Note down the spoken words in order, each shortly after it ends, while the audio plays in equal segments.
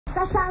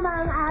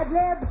kasama ang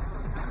ADDLIB.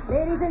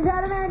 Ladies and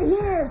gentlemen,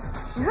 here's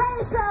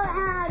Rachelle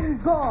Ann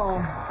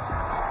Go.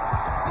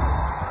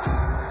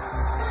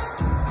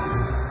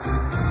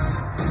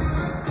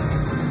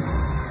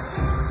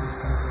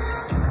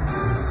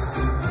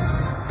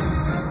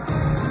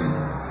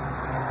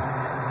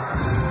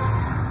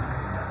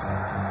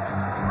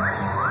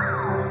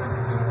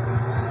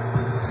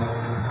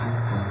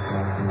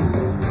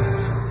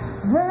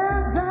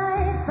 There's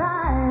a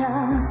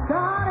fire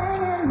starting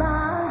in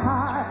my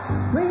heart,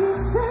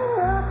 reaching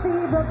a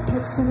fever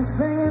pitch and it's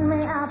bringing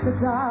me out the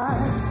dark.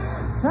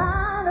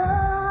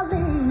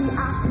 Finally,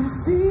 I can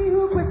see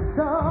you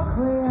crystal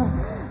clear.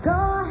 Go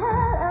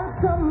ahead and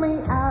sell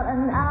me out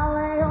and I'll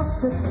lay your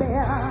shit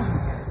bare.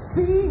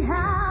 See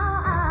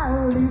how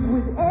I live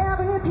with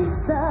every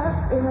piece of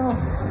ill.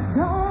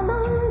 Don't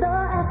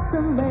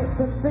underestimate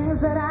the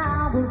things that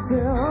I will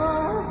do.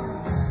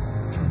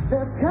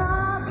 The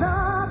scars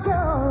of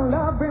your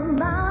love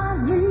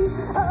remind me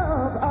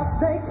of us.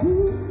 They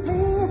keep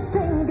me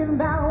thinking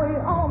that we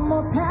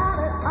almost had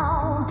it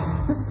all.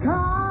 The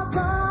scars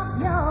of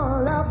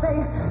your love,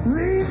 they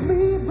leave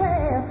me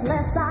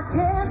breathless. I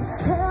can't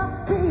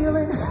help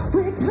feeling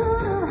we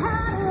could have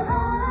had it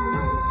all.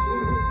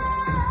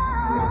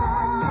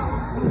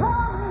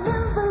 Falling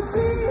in the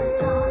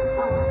deep,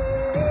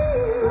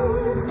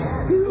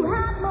 you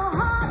had my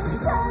heart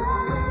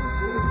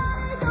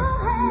inside your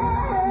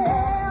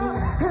hand,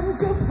 and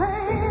you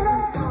played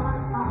it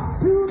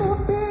to the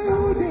beat.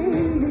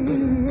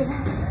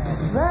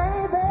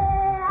 Baby,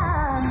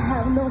 I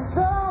have no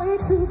story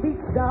to be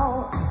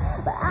told,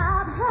 but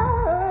I've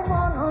heard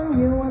one on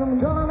you and I'm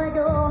gonna make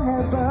your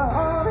head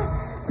burn.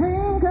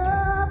 Think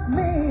of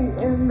me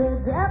in the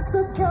depths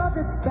of your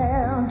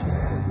despair.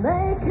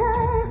 Make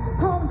a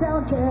home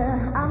down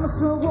there, I'm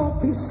sure won't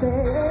be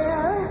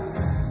shared.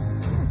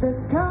 The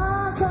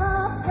scars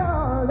of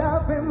your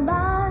love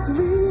remind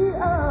me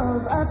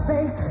of us.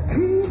 They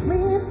keep me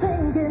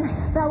thinking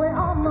that we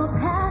almost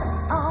had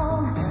it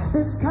all.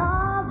 The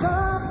scars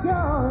of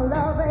your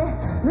love, they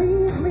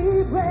leave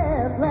me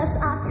breathless.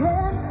 I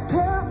can't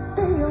help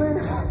feeling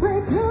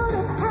we could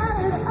have had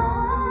it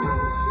all.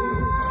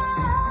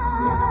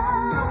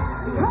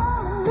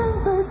 Calling in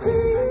the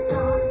deep,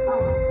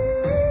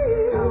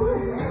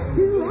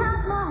 you had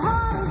my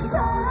heart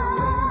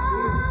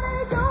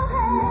inside your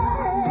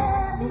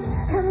hand,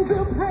 and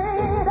you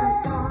played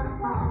it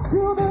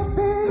to the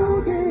beat.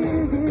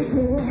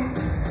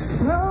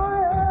 Throw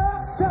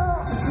your soul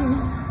through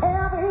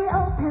every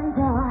open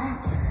door.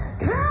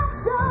 Count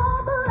your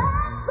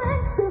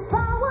blessings if I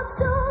want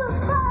you to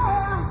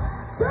fall.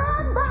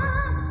 Turn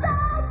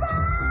myself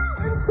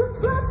around into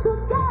treasure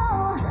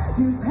gold.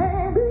 You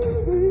pay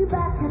me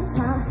back in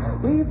time.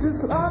 We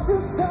just loved you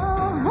so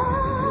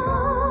hard.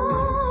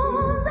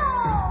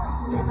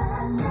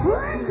 We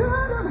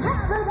could have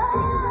had it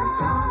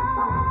all.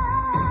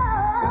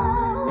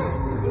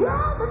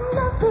 Rolling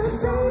up the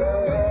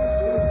deep.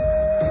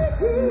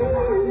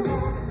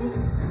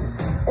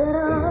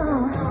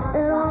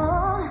 It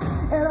all.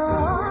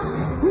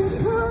 We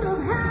could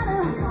have had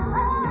it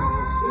all.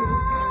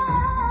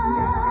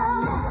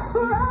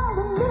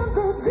 Rolling in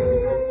the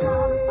deep.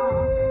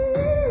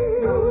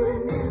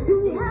 You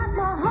had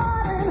my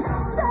heart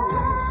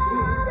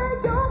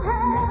inside your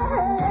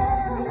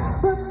hand,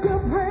 but you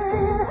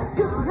played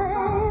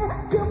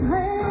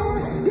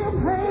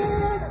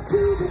to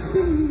the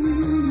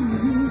beat.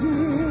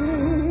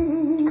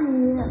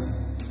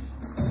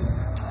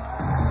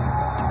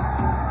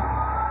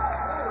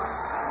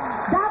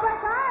 Double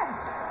cards,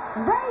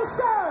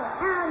 Rachelle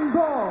Ann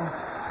Go.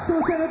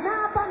 Susunod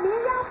na,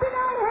 Pamilyang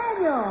Pinoy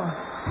Henyo.